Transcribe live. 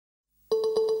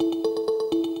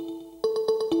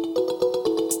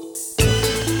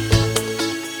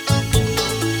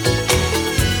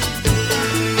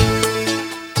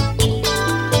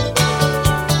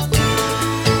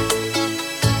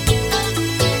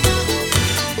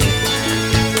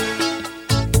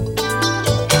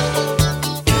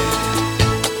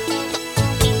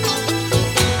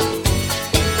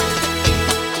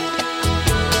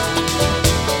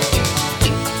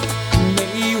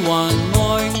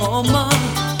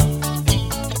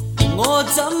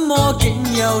怎麼竟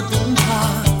有點怕？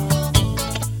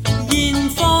現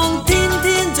況天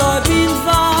天在變化，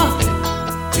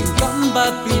情感不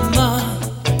變嗎？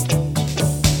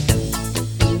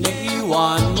你還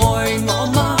愛我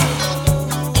嗎？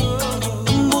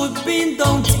沒變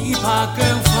動，只怕僵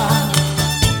化。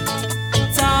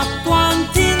習慣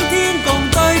天天共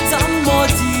對，怎麼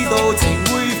知道情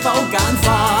會否簡化？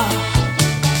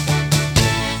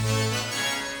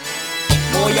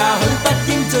我也許不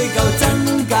應追究真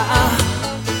假，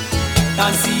但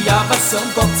是也不想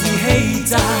各自欺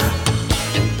詐。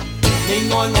你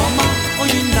愛我嗎？我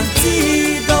願能知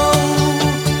道，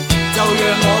就讓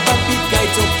我不必繼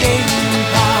續驚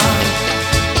怕。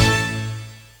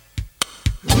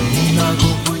你那個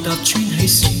配搭穿起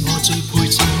是我最配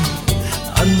襯，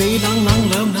但你冷冷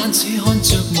兩眼只看着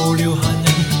無聊閒人。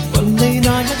問你那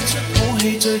一出好戲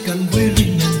最近會令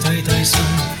人提提神，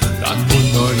但換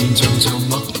來連場場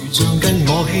默如像跟我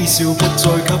嬉笑不再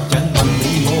吸引。問你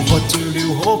我喝醉了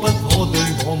可不可對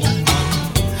我吻吻？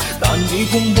但你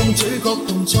碰碰嘴角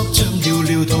動作像寥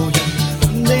寥途人。問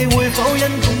你會否因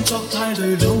工作太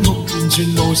累兩目完全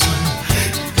無神？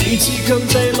你似強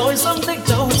制內心的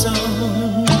抖震，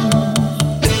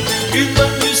越問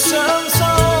越傷心。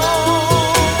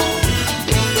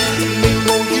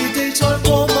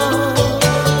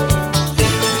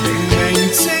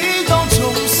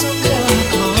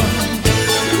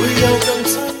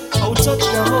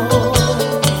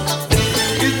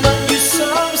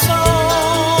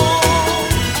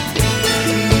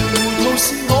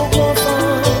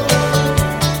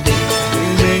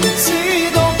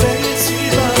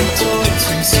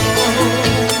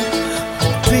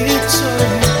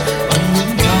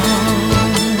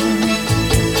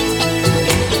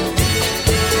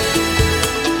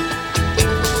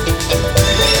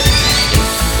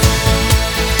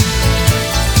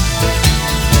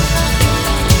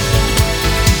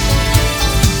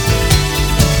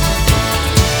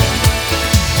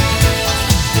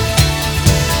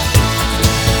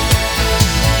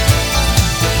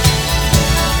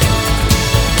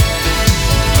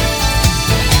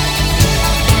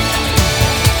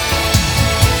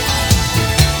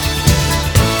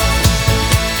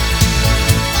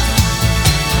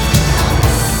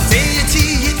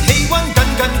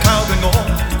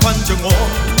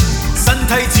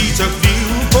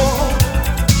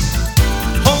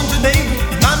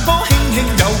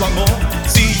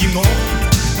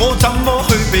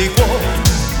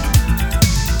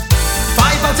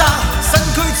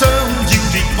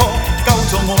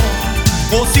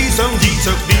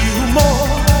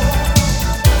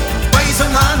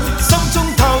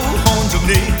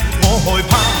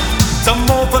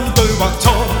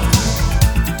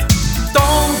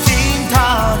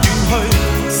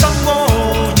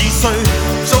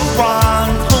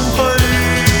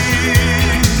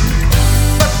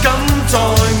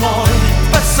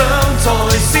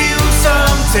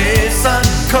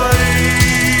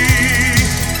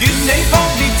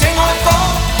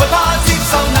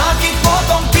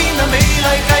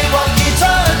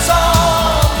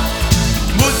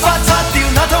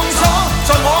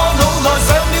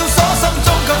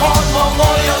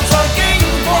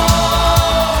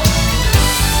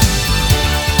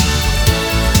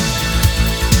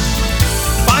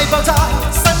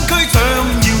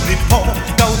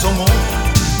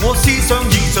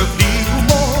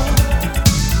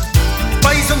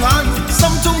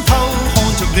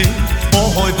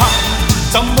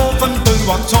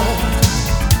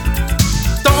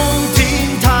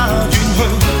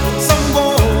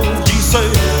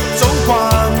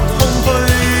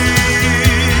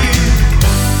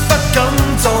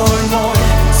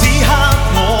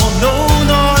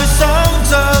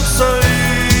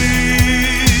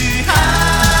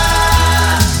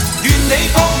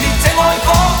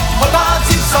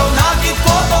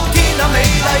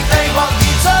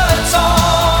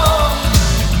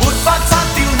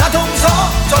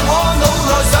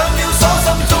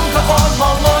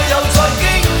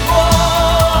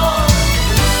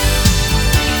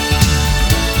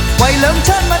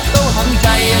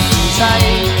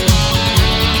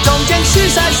撞正輸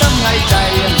晒心翳滯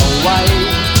無謂，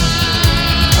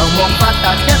強王發達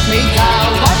一味靠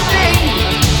穩定，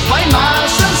鬼馬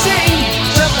雙星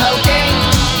着頭勁，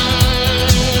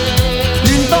亂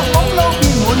搏懵佬變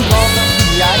滿個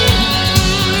曳，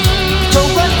做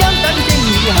軍監等經已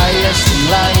係成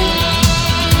例，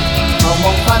強王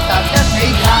發達一味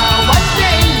靠穩定，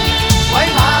鬼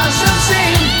馬雙星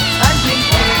眼見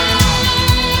勁。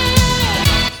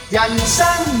人生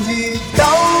如賭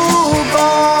博，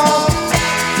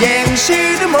贏輸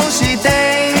都冇事定，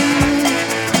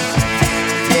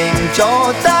贏咗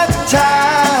得餐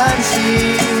是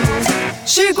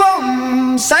輸過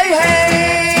唔使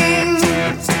氣，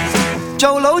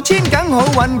做老千梗好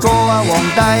揾過啊皇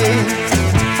帝，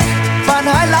扮蟹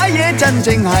瀨嘢真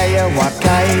正係啊滑稽，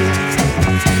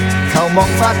求望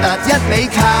發達一味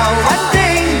靠穩定，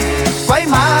鬼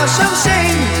馬雙星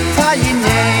他現形。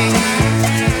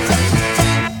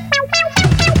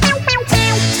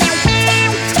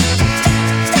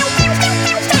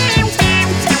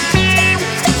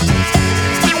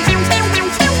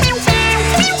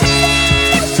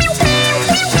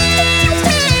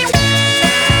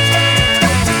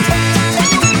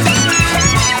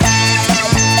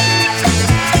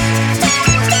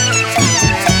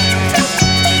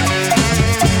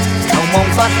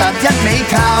發達一味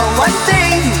靠穩定，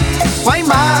鬼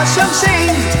馬雙星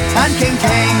眼傾傾，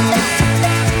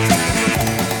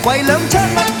為兩餐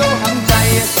乜都肯制啊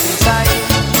時勢，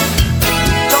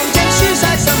撞正輸晒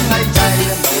心翳滯啊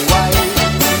無謂，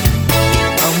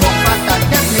求望發達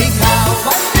一味靠穩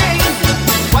定，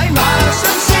鬼馬雙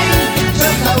星雙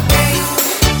頭勁。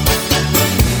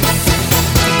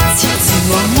朝朝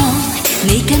我摸，你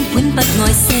根本不愛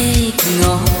惜我，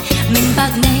明白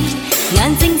你。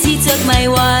眼睛似着迷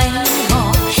為何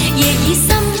夜已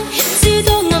深，諸多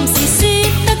暗示說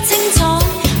得清楚，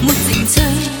沒情趣，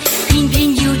偏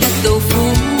偏要得到苦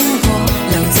果，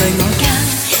留在我家，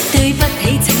對不起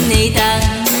請你等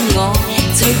我，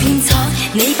隨便坐，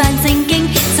你扮正經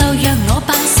就讓我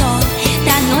扮傻，但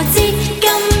我知今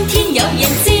天有人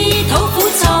知討苦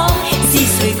楚，是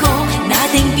誰個那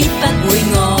定必不會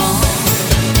餓，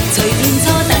隨便坐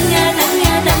等啊等啊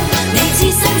等，你似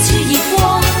身處熱鍋。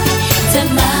像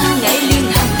螞蟻亂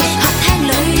行，客廳裏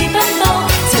奔波，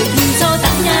隨便坐等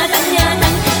啊等啊等，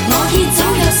我已早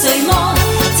有睡魔，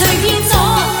隨便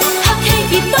坐，客氣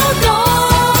別多講。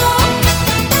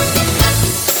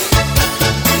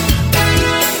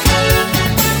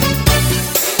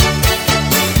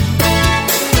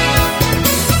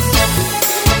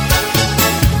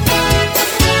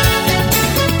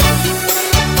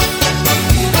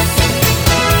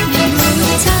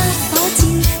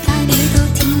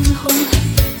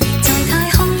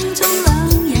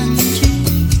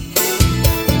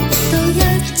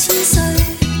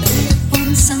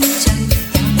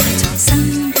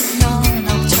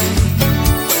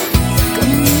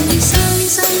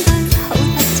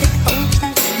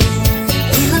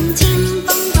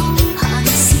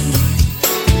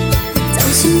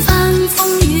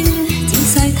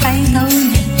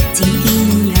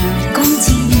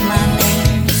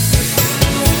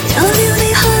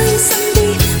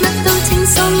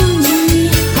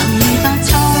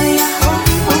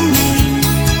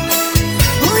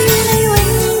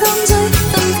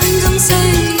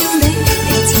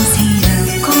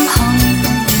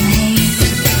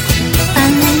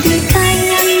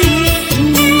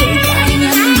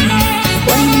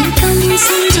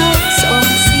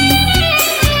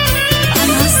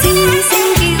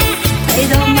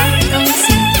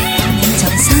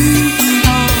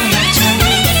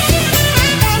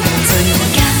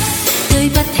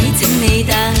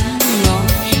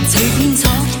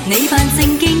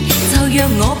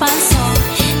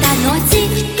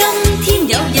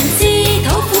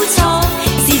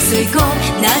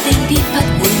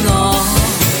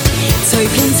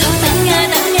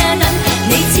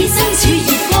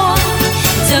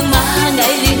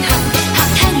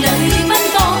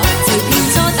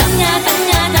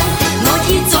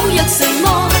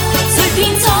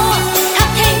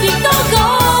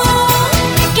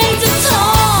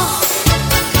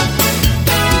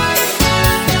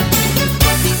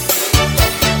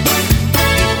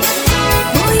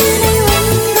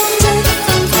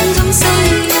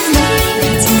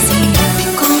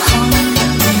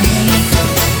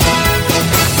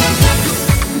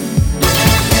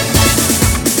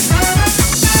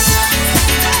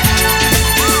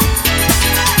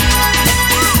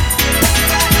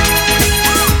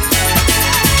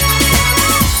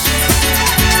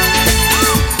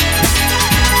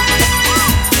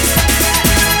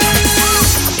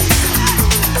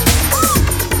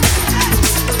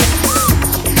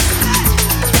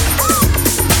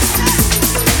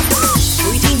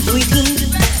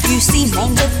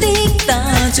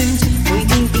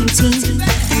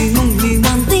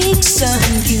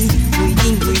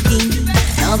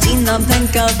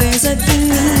咖啡室見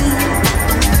面。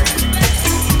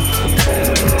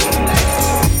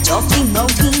昨天某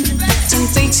天，曾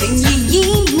被情意淹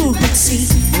沒時，已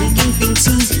經變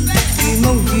遷，如夢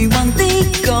如幻的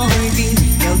改變，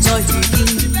又再遇見，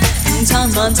午餐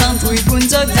晚餐陪伴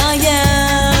着那日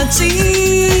子，徘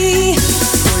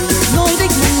徊愛的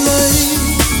夢裏，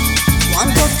幻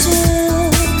覺中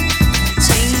情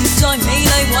在美麗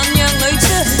醖釀裏。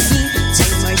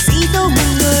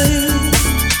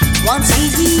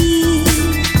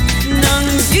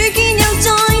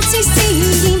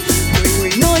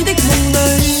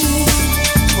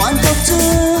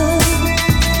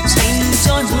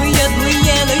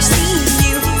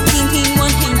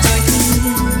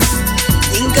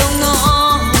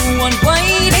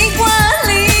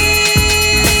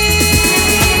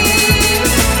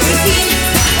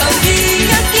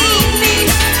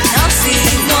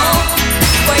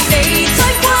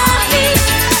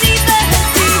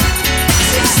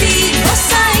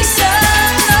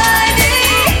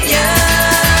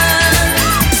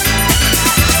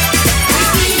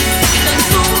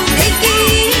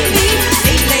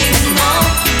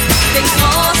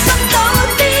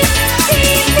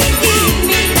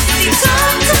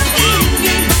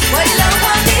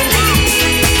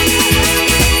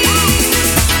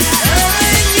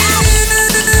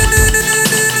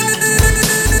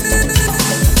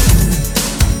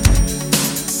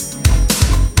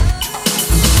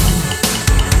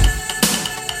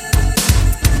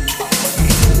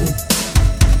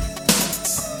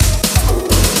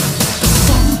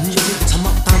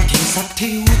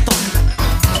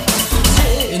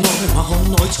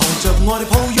愛你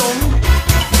抱擁，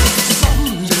心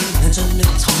意能盡力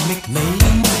尋覓美夢。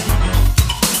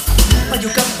不要急，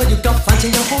不要急，反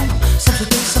正有空，心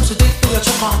碎的都有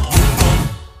觸發活動。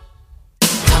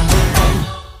談活動，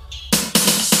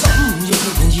心意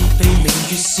能已被明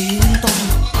月閃動，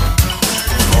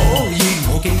可以無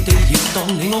忌地搖動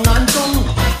你我眼中。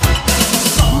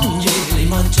深夜彌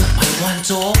漫着迷幻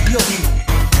作用。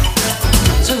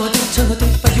親愛的，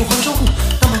不要看鐘，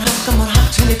今晚黑，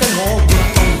請你跟我活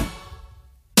動。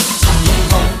尋夢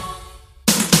夢，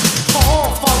可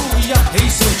否一起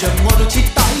笑着愛到徹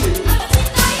底？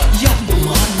一晚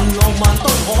浪漫都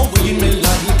可永遠美麗，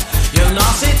讓那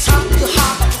些漆黑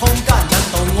空間引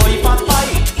導我已發揮。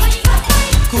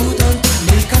孤單的你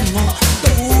跟我都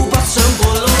不想過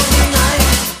老蟻，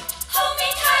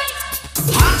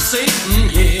黑死午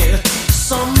夜，心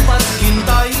不見底，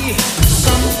身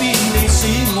邊你使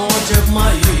我着迷。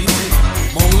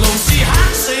朦朧是黑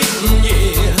死午夜，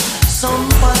心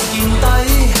不見底，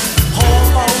可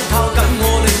否靠緊我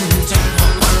令寂寞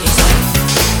困起身？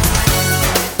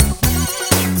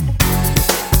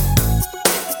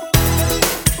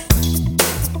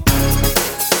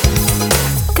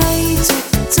繼續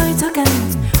再走近，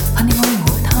怕你愛我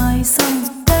太深，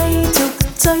繼續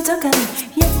再走近，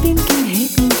一邊驚喜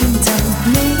邊驚震，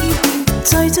你別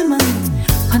再追問，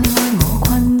怕你愛我困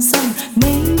身，你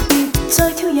別再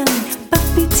挑釁，不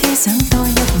必奢想多一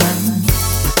吻。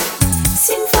鮮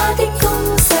花的攻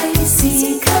勢是吸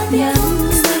引，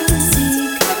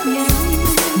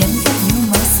引得了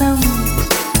我心，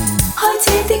開始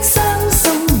的相送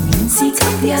原是吸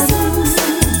引，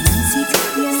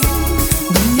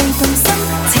令你動心，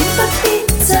請不必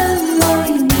將愛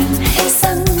念犧牲，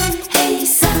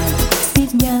別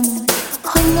人去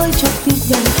愛着別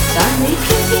人，但你偏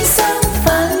偏相反，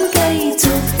繼續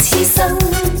痴生，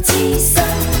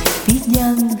別人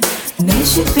你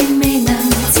說並未能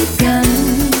接近，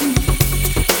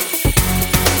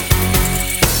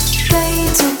繼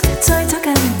續再走近，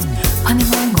怕你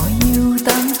愛我要等，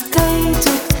繼續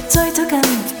再走近，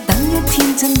等一天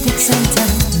真的相襯，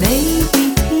你別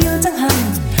要憎恨，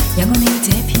有我你這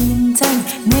片真，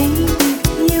你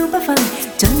別要不忿，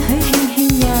准許輕輕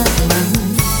一吻，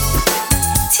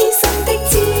痴心的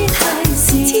姿態是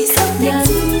吸引，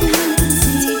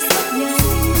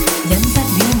引得了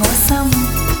我心，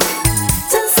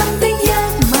真心的一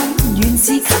吻原是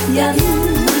吸引，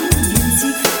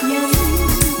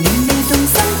令你動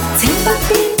心，請不必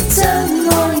將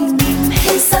愛念犧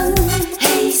牲，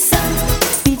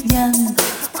別人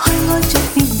去愛着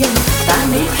別人，但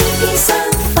你偏偏相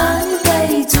反，繼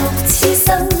續痴生，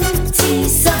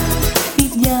別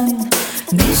人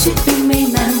你說並未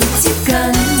能接近。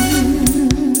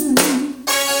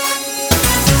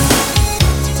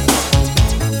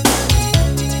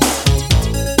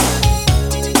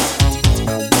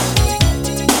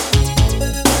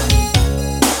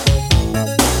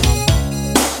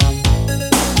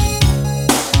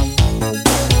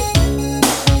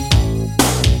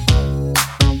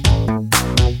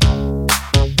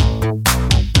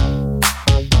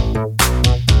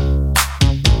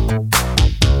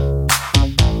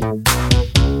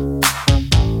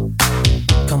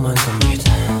今晚咁熱，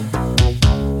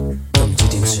都唔知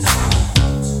點算好，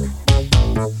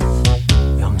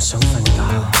又唔想瞓覺，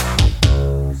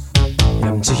又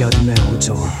唔知有啲咩好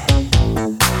做。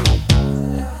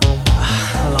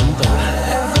我諗到啦。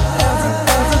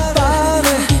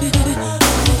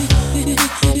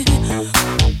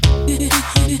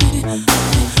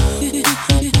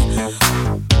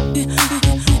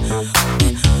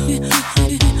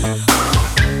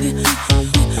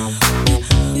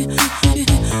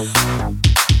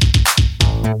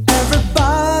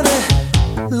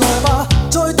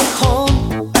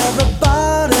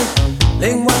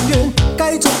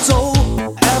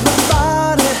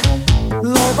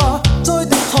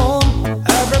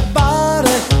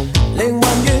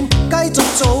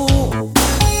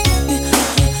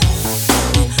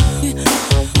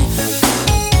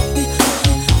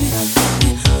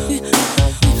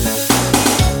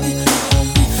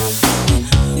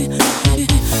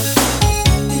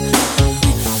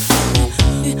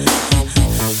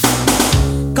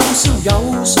有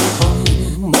誰同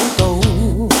舞蹈？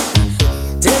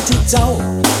這節奏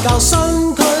教身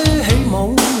軀起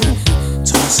舞，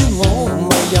從小我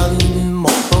為人舞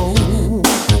蹈，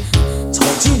才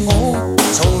知我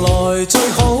從來最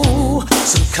好。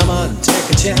So come on, take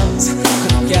a chance,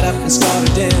 get up and start a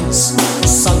dance。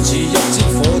身似一支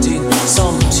火箭，心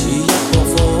似一個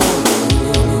火爐。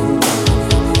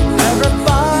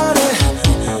Everybody，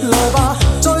 來吧，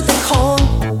再滴汗。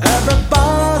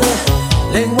Everybody，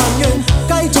 靈魂願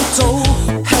繼續做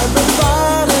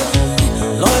Everybody，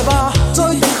 來吧。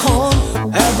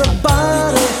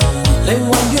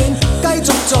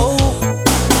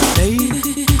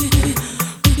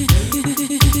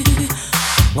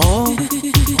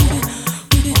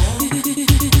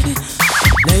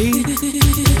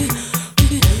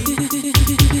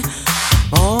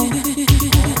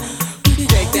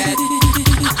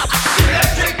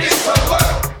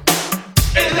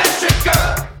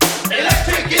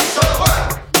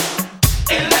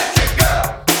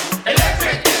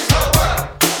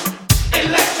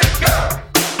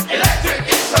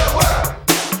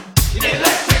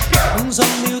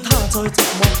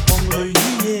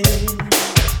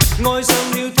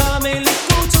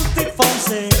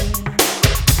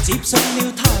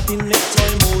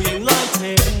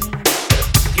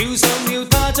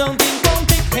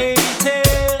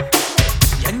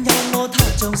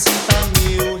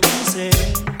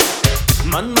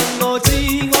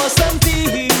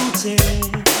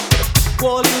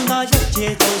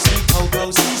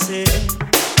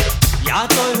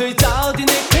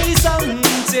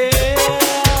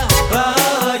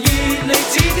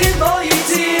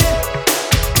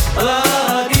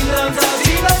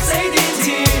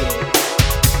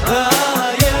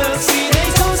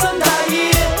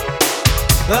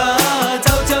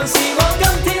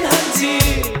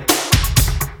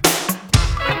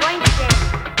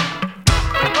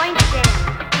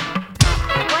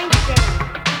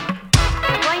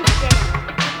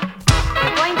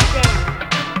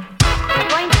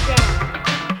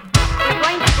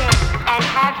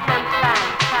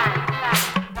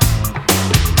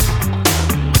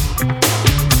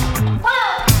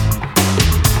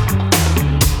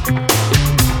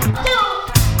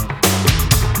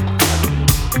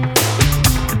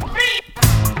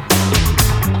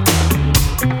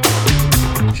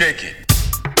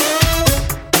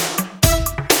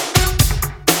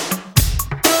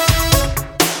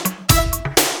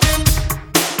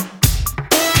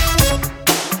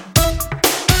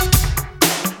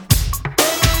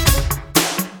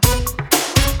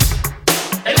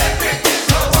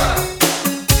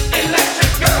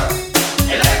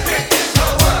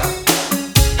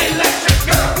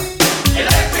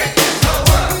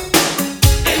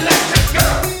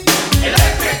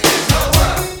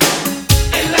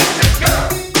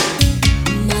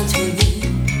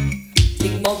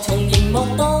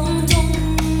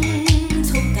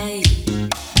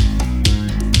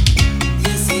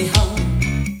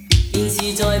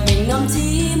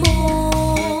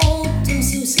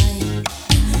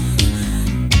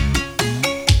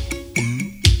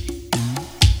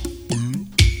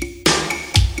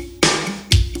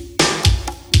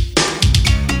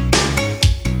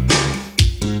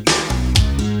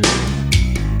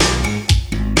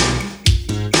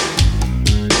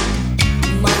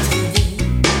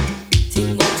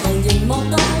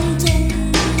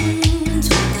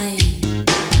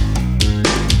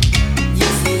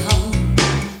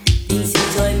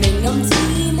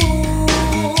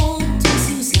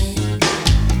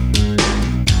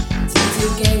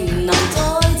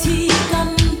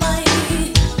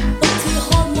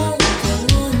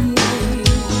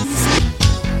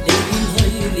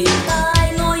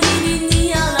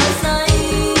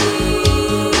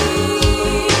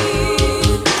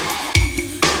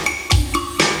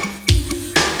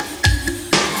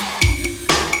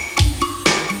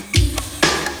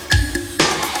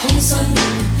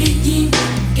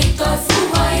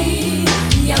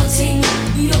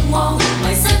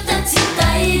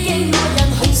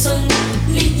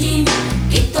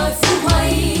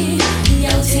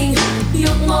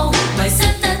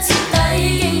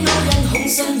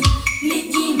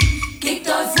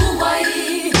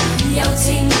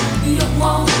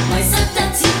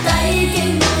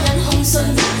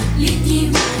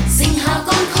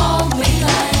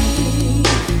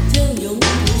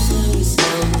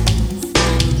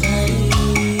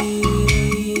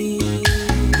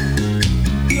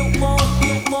欲望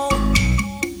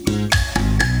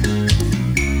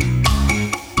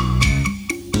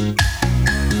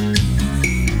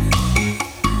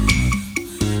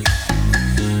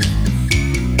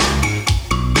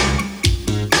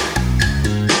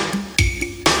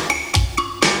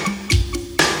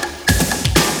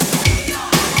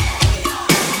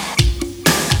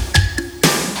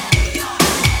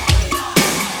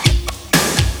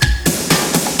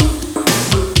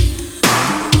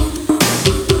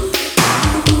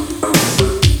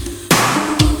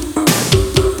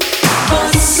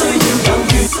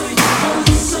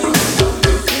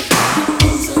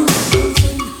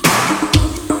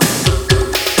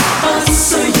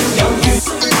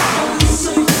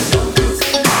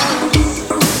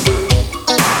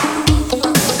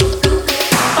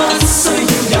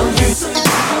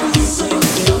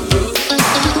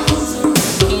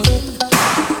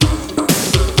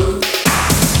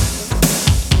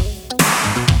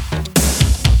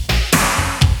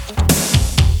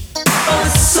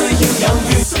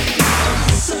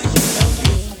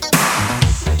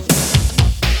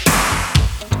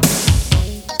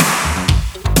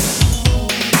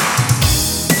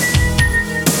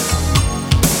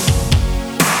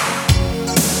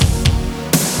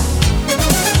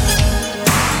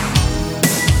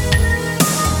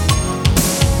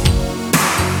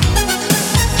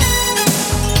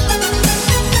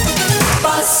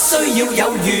要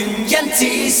有原因，只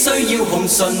需要紅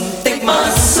唇的吻，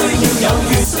需要有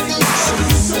緣。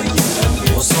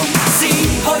我想撕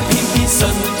開片片純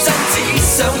真，只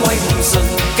想為紅唇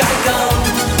解禁。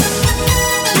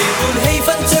夜半氣氛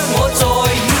將我再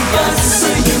牽引，需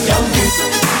要有緣。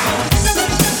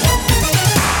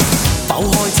剖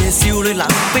開這少女冷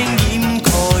冰掩蓋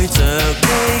着的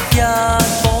一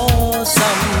顆心。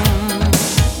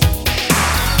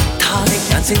他的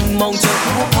眼睛望着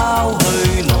我，拋去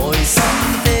內心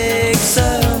的傷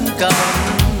感。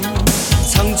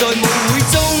曾在舞會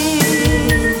中立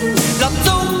燭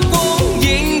光影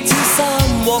照心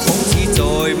窩，仿似在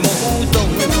舞動，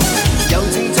柔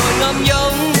情在暗湧，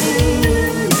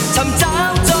尋找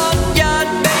昨日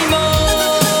美夢。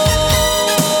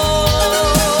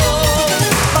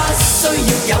不需要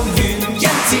有原因，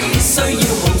只需要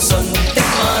紅唇的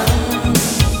吻。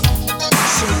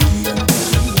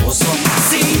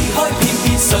撕開片片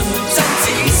純真，只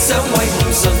想為紅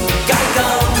唇解禁。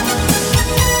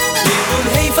夜半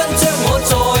氣氛將我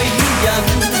再牽引。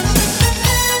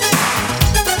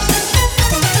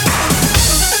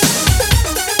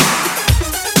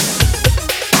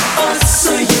不需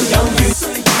要有緣，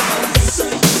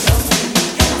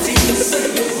只需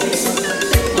要紅唇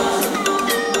的吻。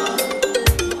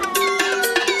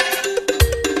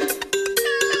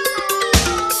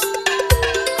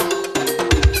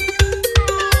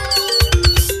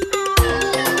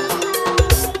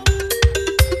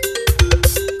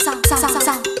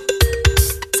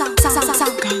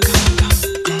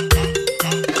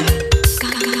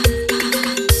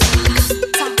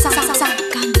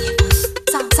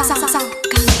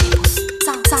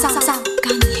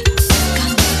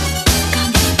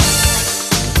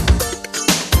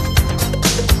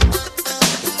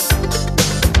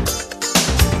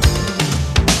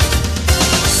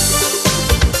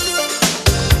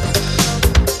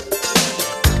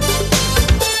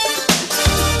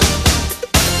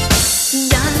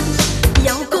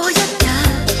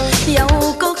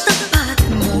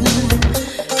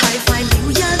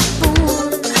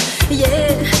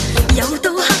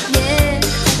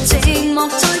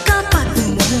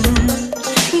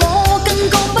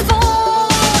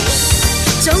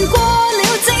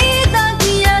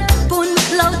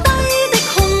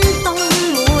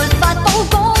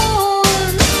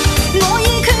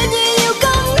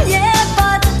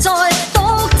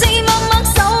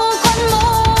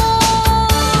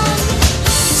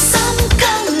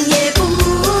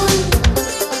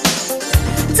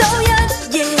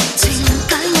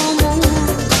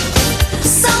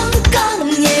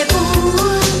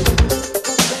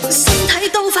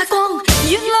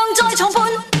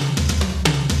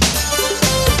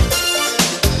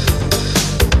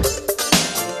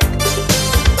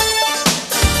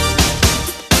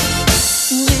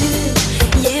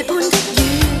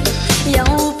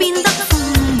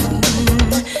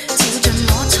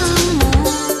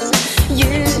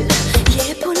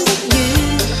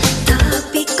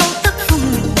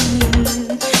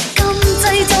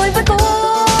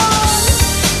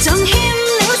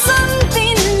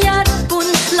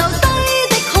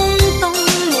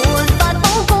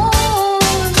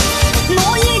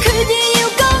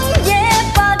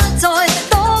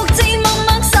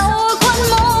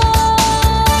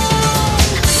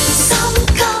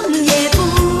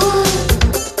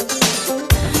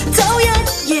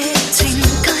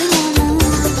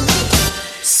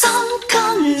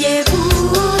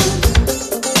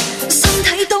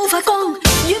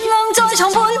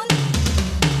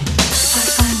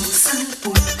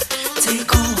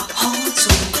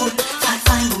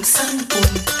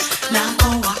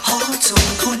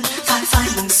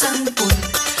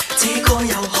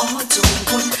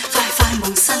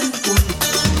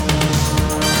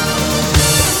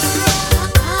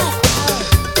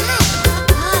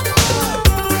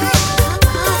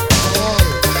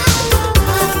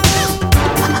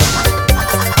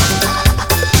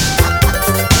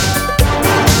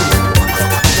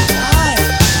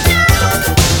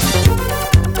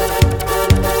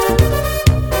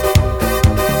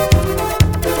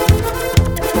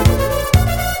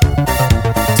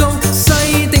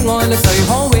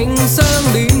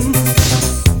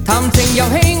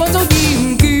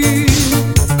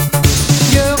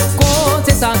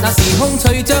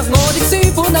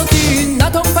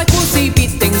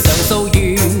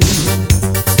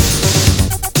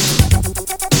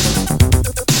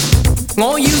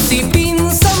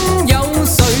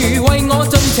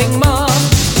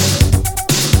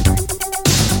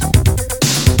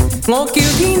我叫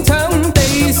天搶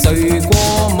地，誰過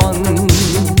問？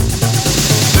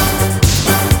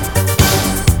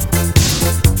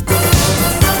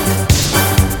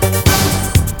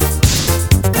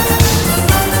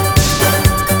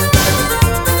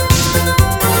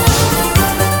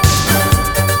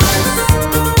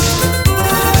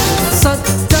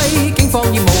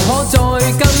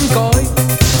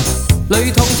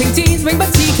永不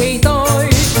似期待。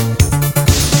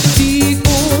自古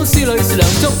書裏是良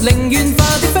俗，寧願化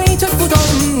蝶飛出苦痛，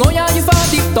我也要化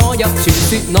蝶墮入傳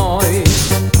說內。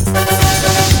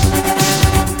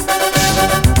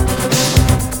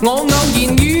我偶然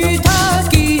與他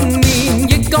見面，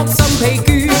亦覺心疲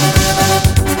倦。